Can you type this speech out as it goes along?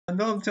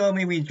don't tell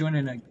me we joined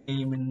in a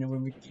game and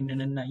we're getting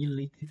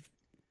annihilated.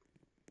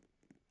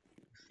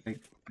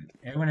 Like,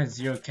 everyone has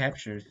 0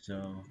 captures,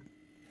 so.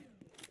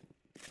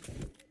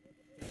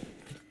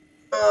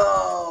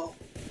 Oh!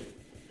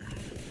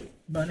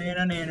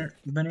 Banana nanner,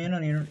 banana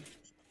nanner.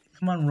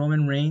 Come on,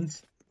 Roman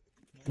Reigns.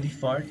 Moldy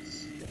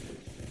farts.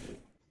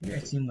 You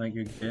guys seem like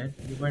you're good.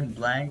 You're wearing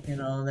black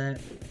and all that.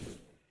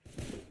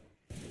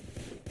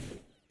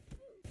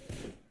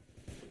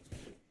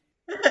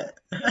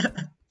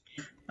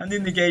 I'm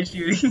in the gay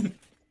shooting.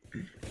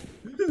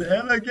 This is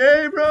hella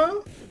gay,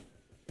 bro.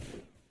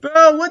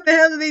 Bro, what the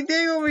hell did they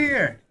do over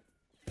here?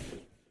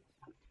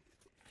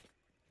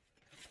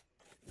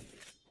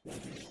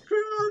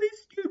 Screw all these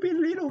stupid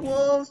little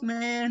walls,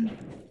 man.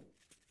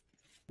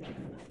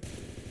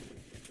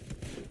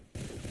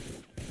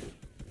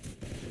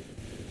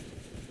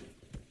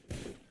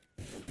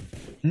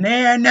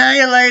 They're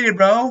annihilated,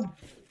 bro.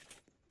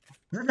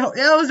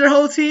 That was their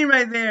whole team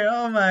right there.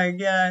 Oh my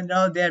god. They're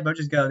all dead, bro.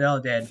 Just go. They're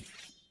all dead.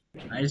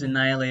 I just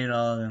annihilated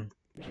all of them.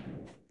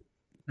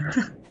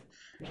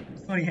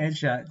 20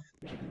 headshots.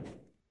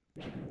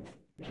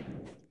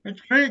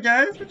 Retreat,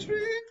 guys.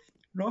 Retreat.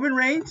 Roman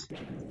Reigns.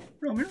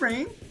 Roman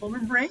Reigns.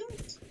 Roman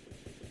Reigns.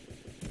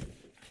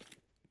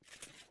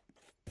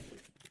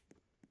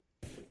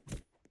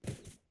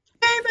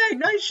 Hey, man.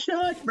 Nice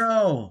shot,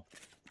 bro.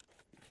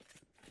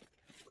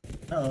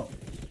 Uh oh.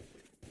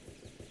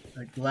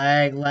 Like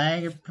lag.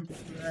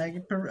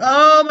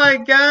 Oh my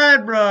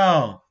god,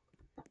 bro.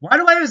 Why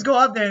do I just go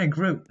up there in a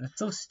group? That's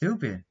so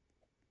stupid.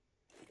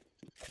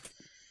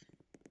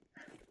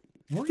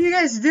 What are you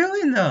guys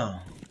doing, though?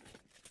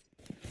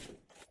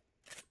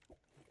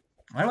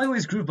 Why do I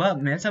always group up,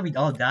 man? That's how we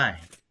all die.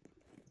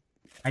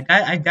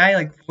 I die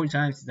like 4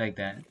 times like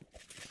that.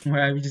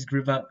 Where I would just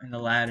group up in the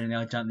ladder and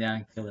they'll jump down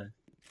and kill us.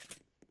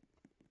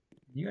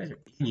 You guys are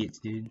idiots,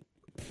 dude.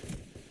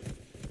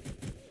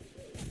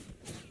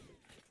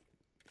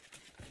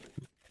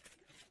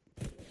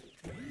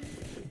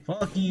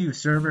 Fuck you,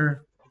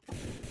 server.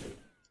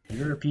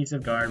 You're a piece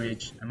of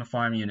garbage. I'm gonna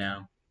farm you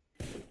now.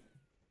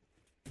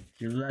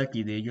 You're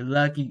lucky, dude. You're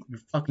lucky your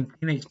fucking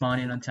teammate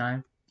spawned in on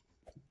time.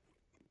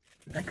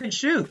 I couldn't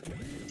shoot.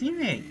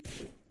 Teammate.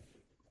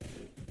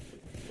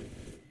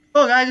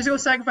 Oh, guys, just go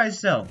sacrifice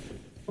yourself.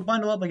 Go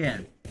bundle up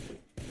again.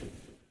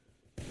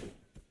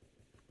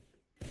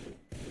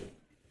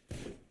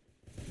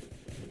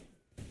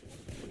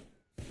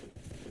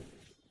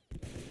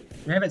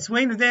 Damn it,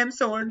 swing the damn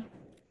sword.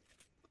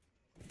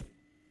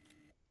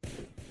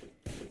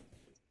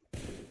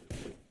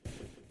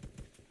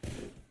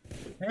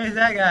 Hey, who's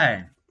that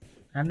guy?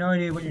 I have no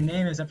idea what your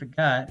name is, I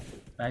forgot.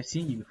 But I've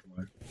seen you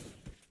before.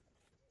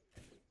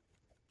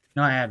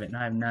 No, I haven't. No,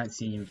 I have not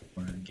seen you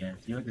before, I guess.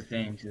 You look the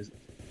same. Just...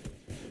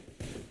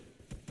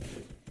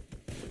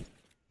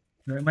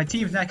 My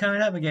team's not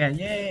coming up again.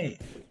 Yay!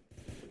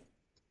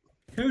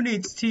 Who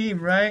needs team,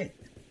 right?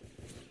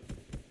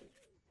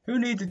 Who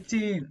needs a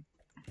team?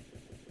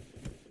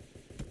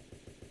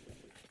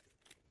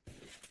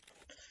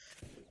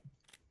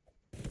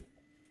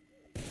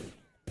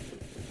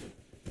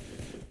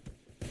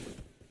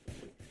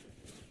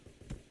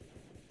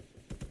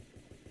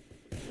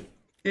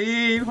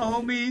 Team,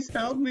 homies,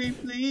 help me,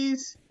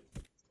 please.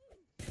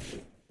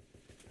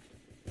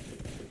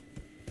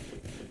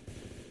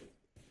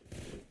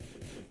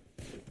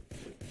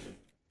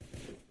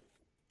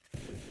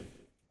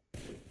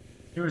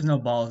 There was no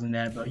balls in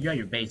that, but you got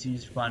your base. You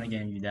just spawn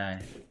again and you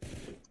die.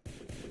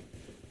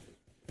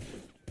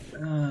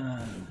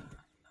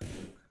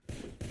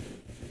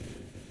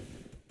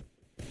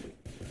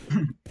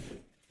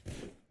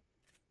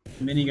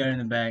 Minigun in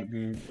the back,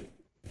 dude.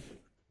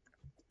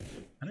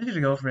 I need you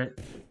to go for it.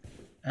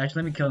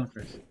 Actually, let me kill him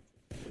first.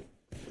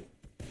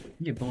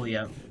 Get Bully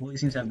out. Bully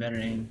seems to have better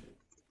aim.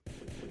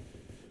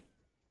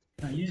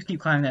 Right, you just keep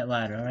climbing that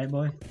ladder, alright,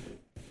 boy?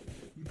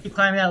 You keep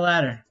climbing that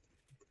ladder.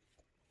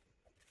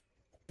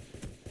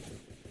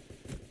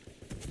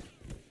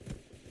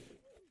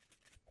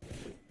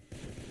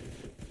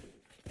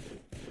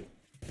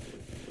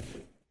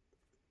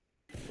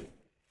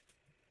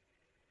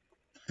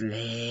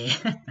 Flay.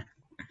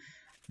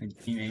 My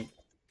teammate.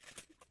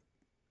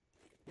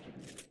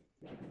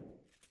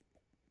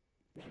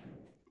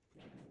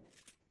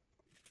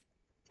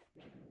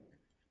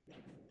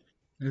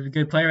 There's a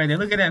good player right there.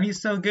 Look at him.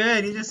 He's so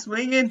good. He's just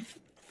swinging.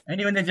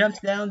 Anyone that jumps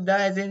down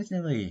dies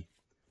instantly.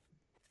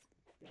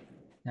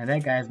 Now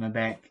that guy's my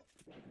back.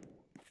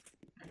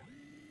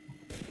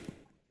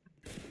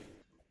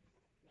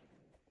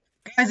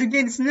 Guys are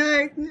getting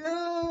sniped.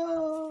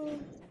 No.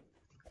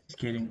 Just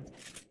kidding.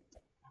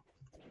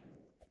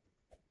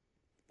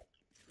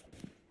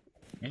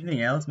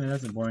 Anything else? Man,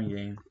 that's a boring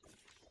game.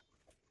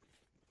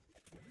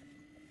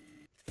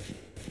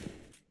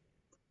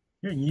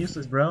 You're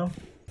useless, bro.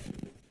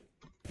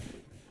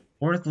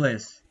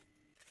 Worthless.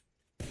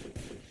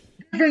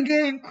 Different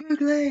game,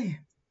 quickly!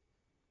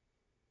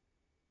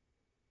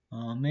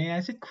 Oh man,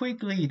 I said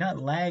quickly, not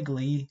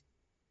lagly.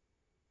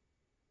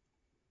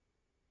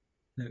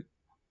 Look,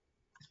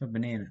 it's my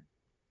banana.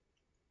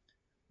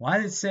 Why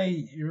did it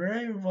say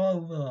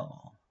revolver?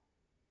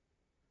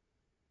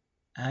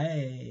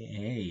 I'll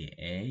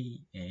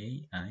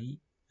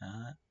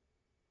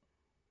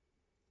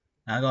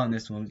go on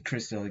this one,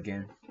 Crystal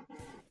again.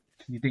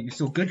 You think you're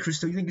so good,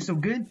 Crystal? You think you're so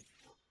good?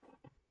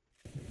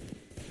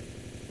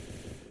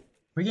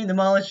 We're getting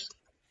demolished.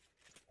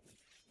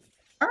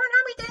 Oh, no,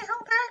 we did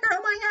help hacker.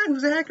 Oh my god,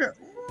 who's the hacker?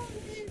 Oh,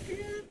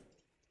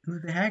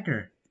 who's the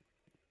hacker?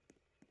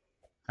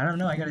 I don't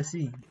know, I gotta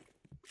see.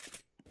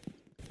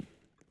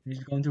 He's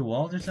just going through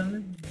walls or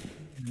something?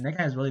 And that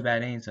guy has really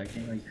bad aim, so I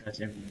can't really touch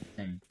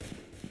everything.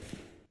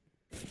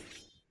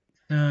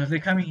 So if they're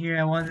coming here,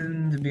 I want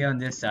them to be on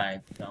this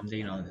side. So I'm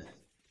taking all this.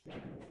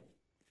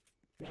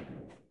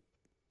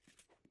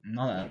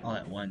 Not all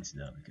at once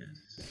though,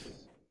 because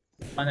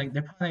they're probably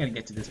not gonna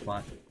get to this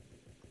spot.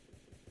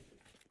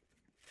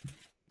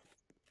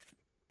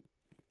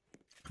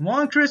 Come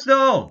on,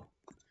 Crystal!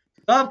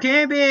 Stop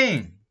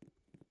camping!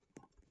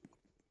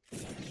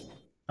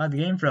 Oh, the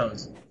game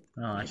froze.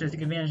 Oh, I should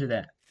take advantage of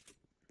that.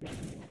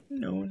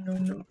 No.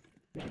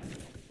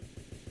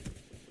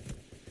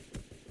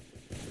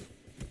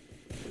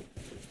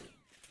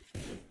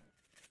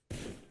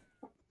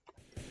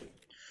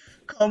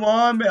 Come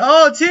on, man.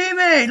 Oh,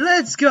 teammate,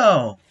 let's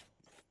go!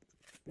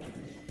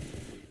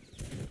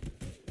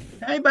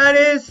 Hey,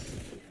 buddies!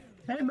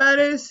 Hey,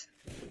 buddies!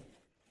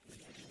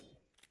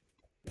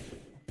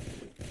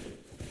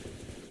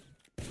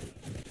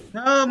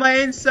 No, my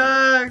aim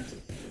sucks!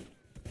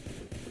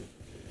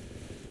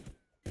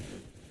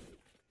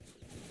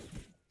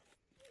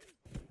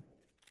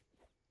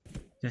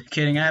 Just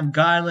kidding, I have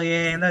godly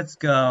aim, let's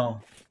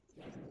go.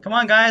 Come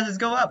on, guys, let's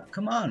go up,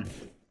 come on.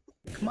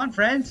 Come on,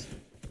 friends.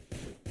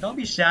 Don't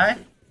be shy.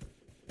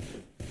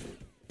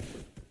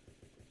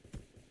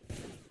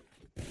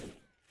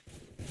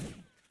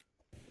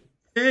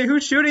 Hey,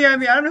 who's shooting at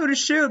me? I don't know who to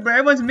shoot, but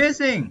everyone's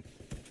missing.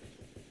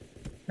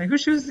 Like,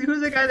 who's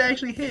the guy that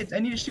actually hits? I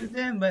need to shoot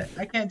them, but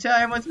I can't tell,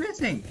 everyone's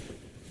missing.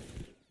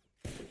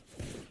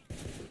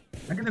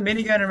 I got the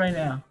minigunner right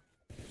now.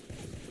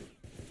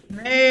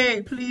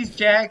 Hey, please,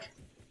 Jack.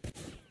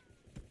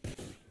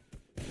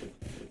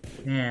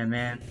 Yeah,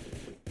 man.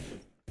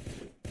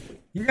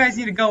 You guys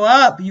need to go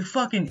up, you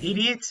fucking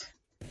idiots.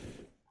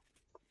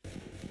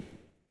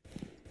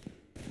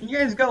 You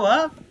guys go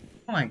up?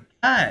 Oh my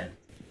god.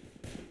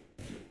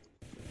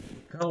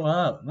 Go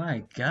up,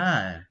 my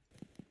god.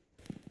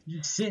 You're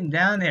just sitting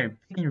down there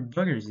picking your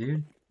boogers,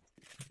 dude.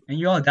 And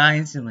you all die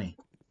instantly.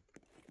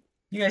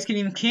 You guys can't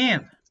even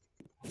camp.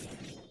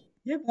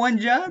 You have one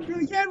job, bro.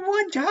 You had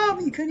one job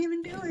and you couldn't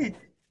even do it.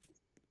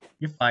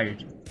 You're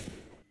fired.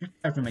 You're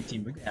fired from my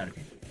team, but get out of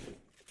here.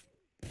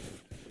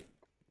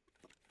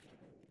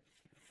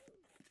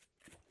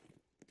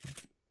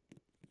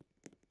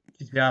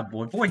 Good job,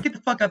 boy. Boy, get the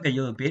fuck up there,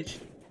 you little bitch.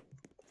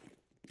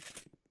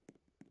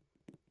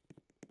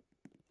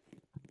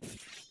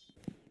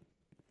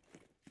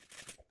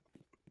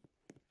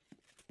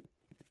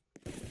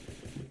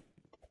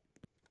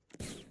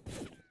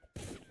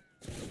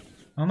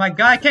 Oh my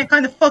god, I can't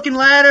climb the fucking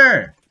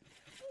ladder!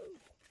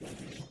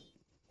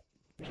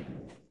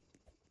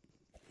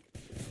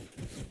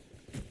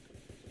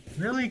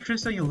 Really,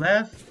 Crystal, you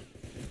left?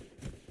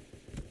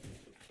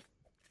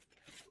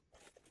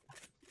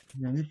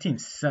 Man, this team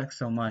sucks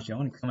so much. I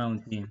want to come out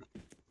with the team.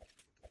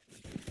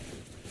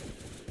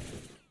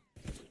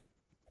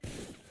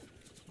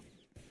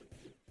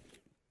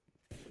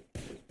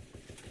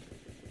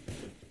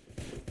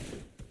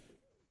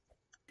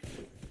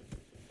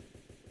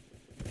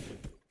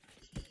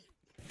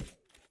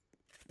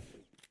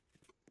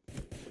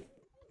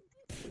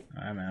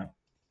 I'm out.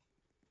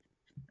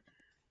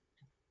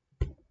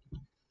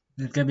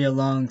 It's gonna be a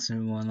long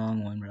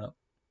one, bro.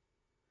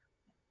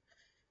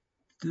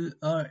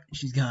 Alright,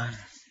 she's gone.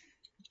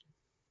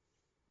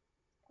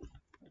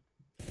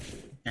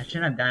 I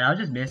shouldn't have died. I was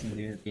just missing,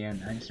 dude, at the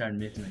end. I just started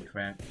missing like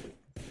crap.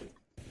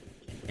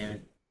 Damn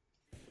it.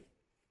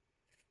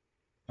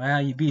 Wow,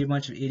 you beat a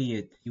bunch of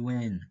idiots. You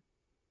win.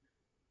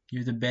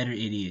 You're the better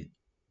idiot.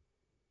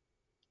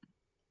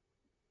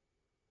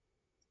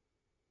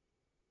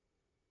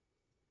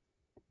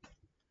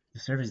 The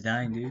server's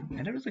dying, dude.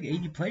 And there was like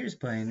 80 players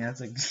playing. Now it's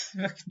like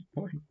fucking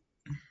 40.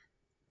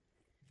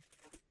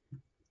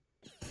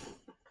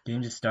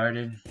 Game just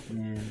started,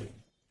 and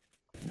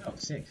no,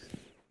 6.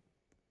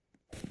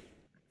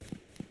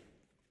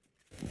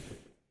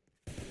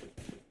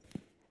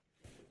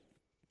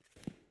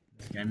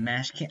 Just gonna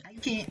mash.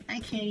 I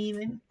can't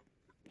even.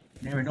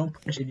 Never, don't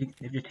push.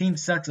 If your team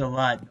sucks a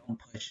lot, don't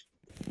push,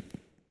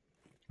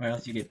 or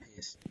else you get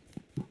pissed.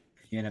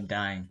 You end up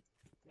dying.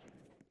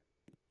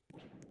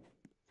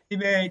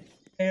 Teammate,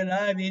 stay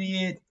alive,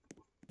 idiot.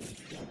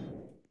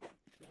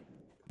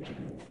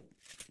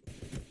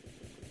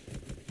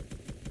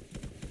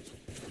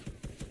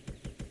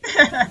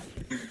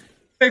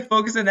 I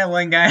focus on that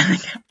one guy.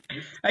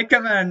 I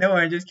come out of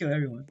nowhere and just kill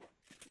everyone.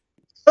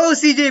 Oh,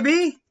 CJB!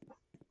 Get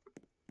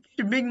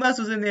your big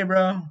muscles in there,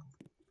 bro.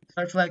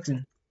 Start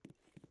flexing.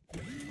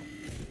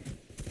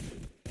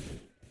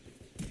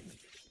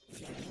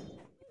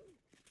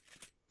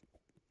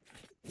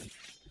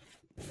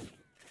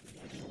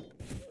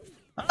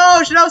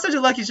 Oh, shit, that was such a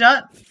lucky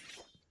shot.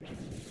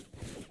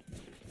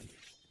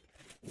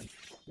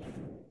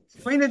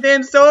 Swing the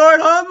damn sword,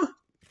 hum.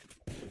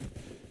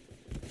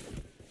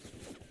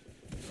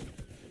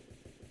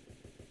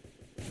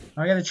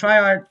 I gotta try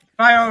hard.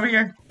 Try over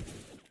here.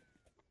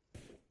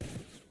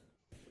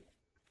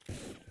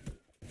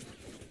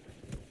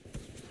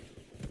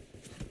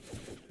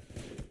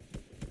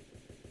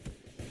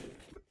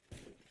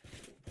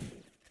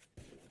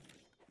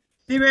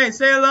 Teammate,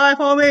 stay alive,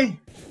 homie.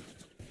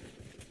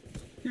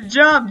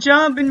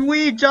 Jump and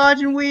weave, dodge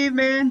and weave,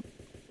 man.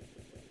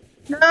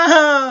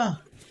 No.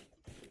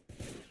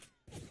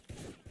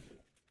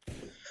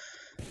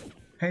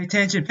 Pay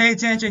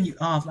attention. You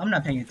off. I'm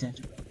not paying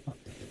attention, bro.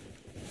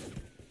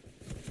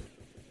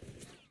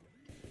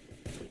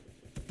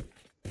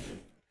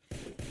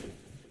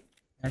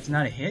 That's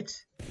not a hit?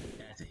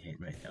 That's a hit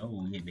right there.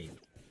 Oh, yeah, baby.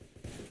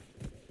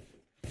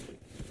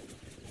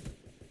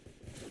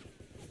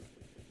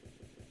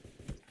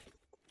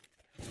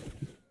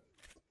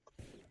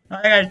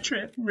 I got a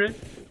trip, rip.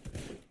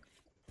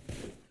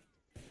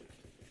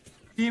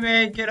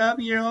 Teammate, get up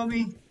here,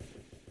 homie.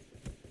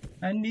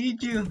 I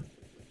need you.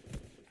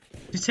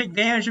 Just take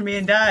damage from me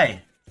and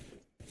die.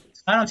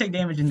 I don't take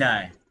damage and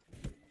die.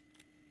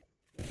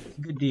 It's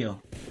a good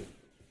deal.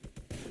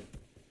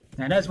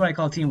 Now that's what I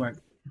call teamwork.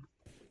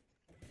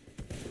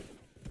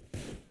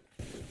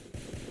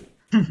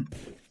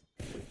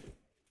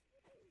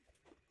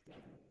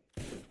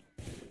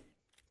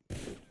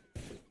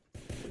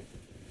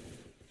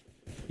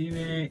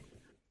 Teammate.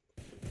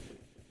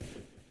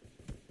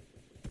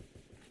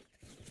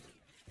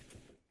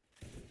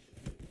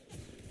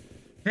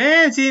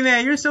 Damn,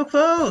 teammate, you're so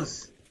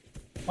close.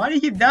 Why do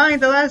you keep dying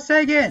at the last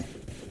second?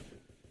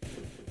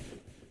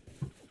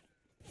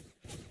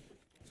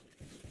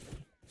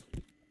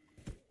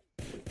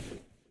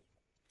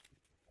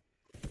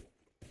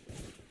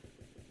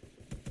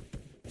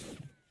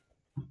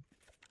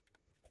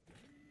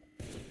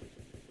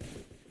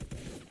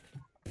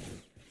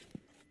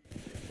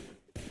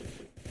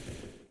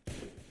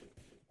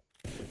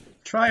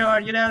 Try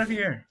hard, get out of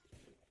here.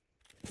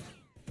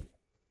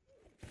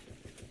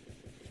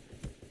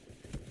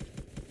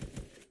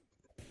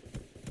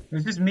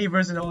 It's just me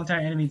versus the whole entire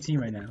enemy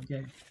team right now,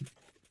 okay?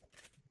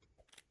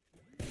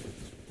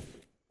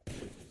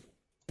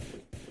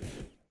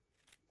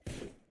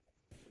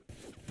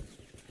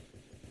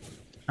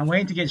 I'm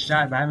waiting to get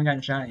shot, but I haven't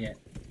gotten shot yet.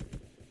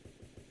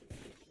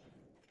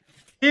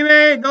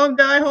 Teammate, don't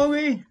die,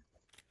 homie!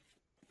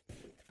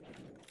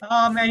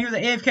 Oh man, he was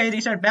an AFK, then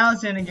he started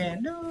bouncing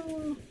again.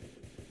 No!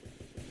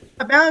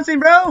 Stop bouncing,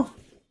 bro!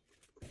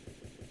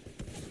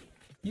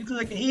 You look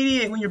like an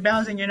idiot when you're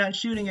bouncing, you're not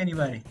shooting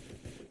anybody.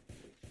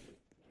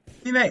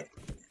 Teammate!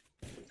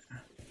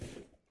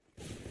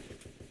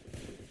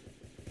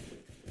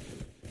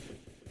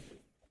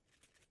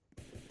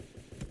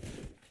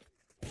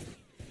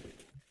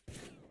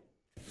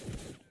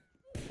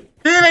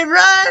 Teammate,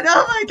 run!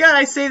 Oh my god,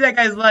 I saved that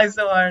guy's life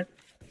so hard.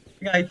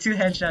 I got like 2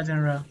 headshots in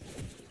a row.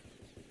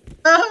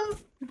 Oh!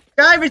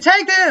 Guy,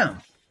 protect him!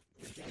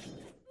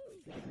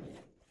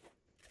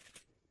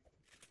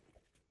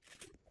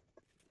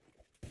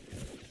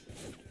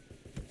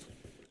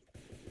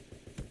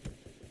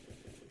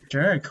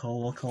 Sure,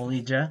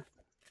 Colija.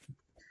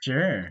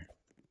 Sure.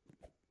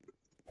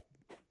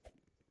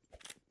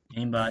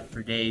 Aimbot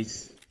for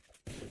days.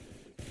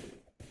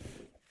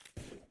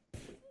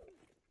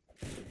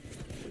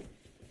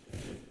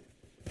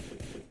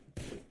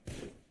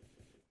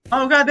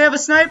 Oh god, they have a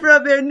sniper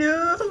up there!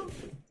 No!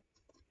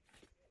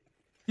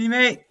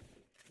 Teammate!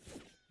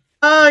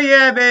 Oh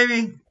yeah,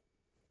 baby!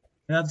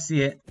 Love to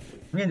see it.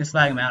 I'm gonna just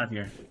flag him out of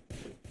here.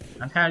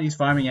 I'm tired of these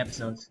farming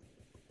episodes.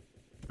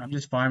 I'm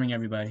just farming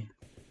everybody.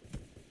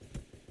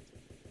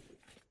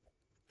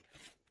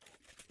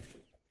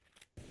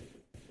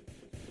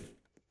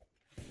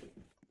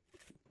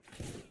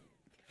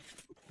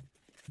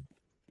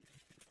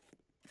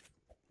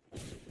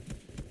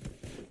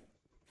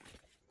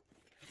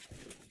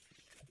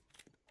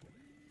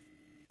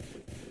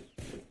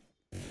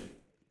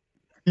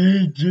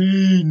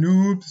 GG,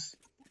 noobs.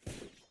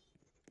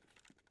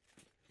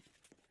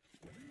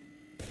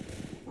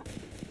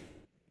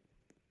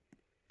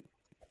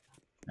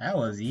 That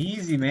was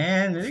easy,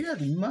 man. They got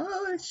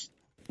demolished.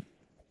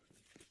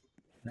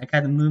 That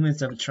had the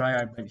movements of a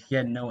tryhard, but he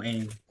had no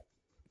aim.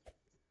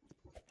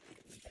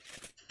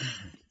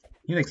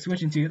 He like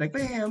switching to like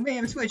bam,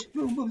 bam, switch,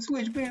 boom, boom,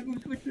 switch, bam, boom,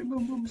 switch,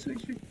 boom, boom,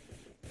 switch.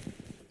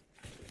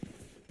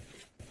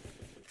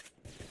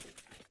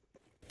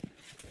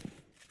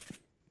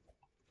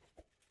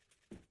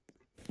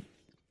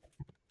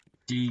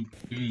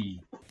 GG.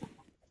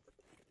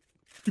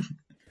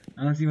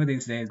 I don't see what they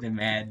say. They're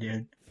mad,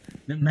 dude.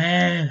 They're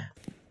mad.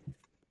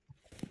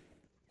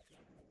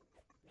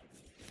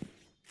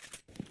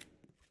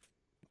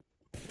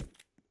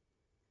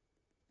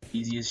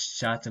 Easiest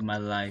shot of my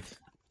life.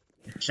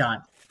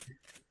 Shot.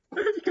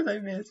 Because I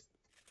missed.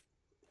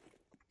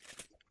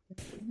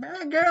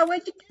 Girl,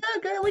 where'd you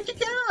go? Girl, where'd you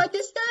go? I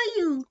just saw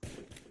you.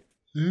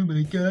 Oh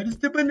my god, it's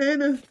the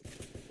banana.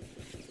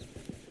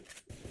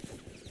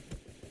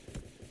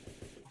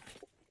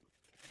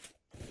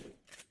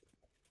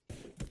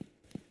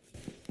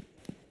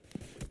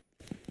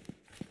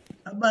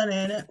 A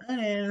banana,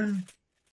 banana.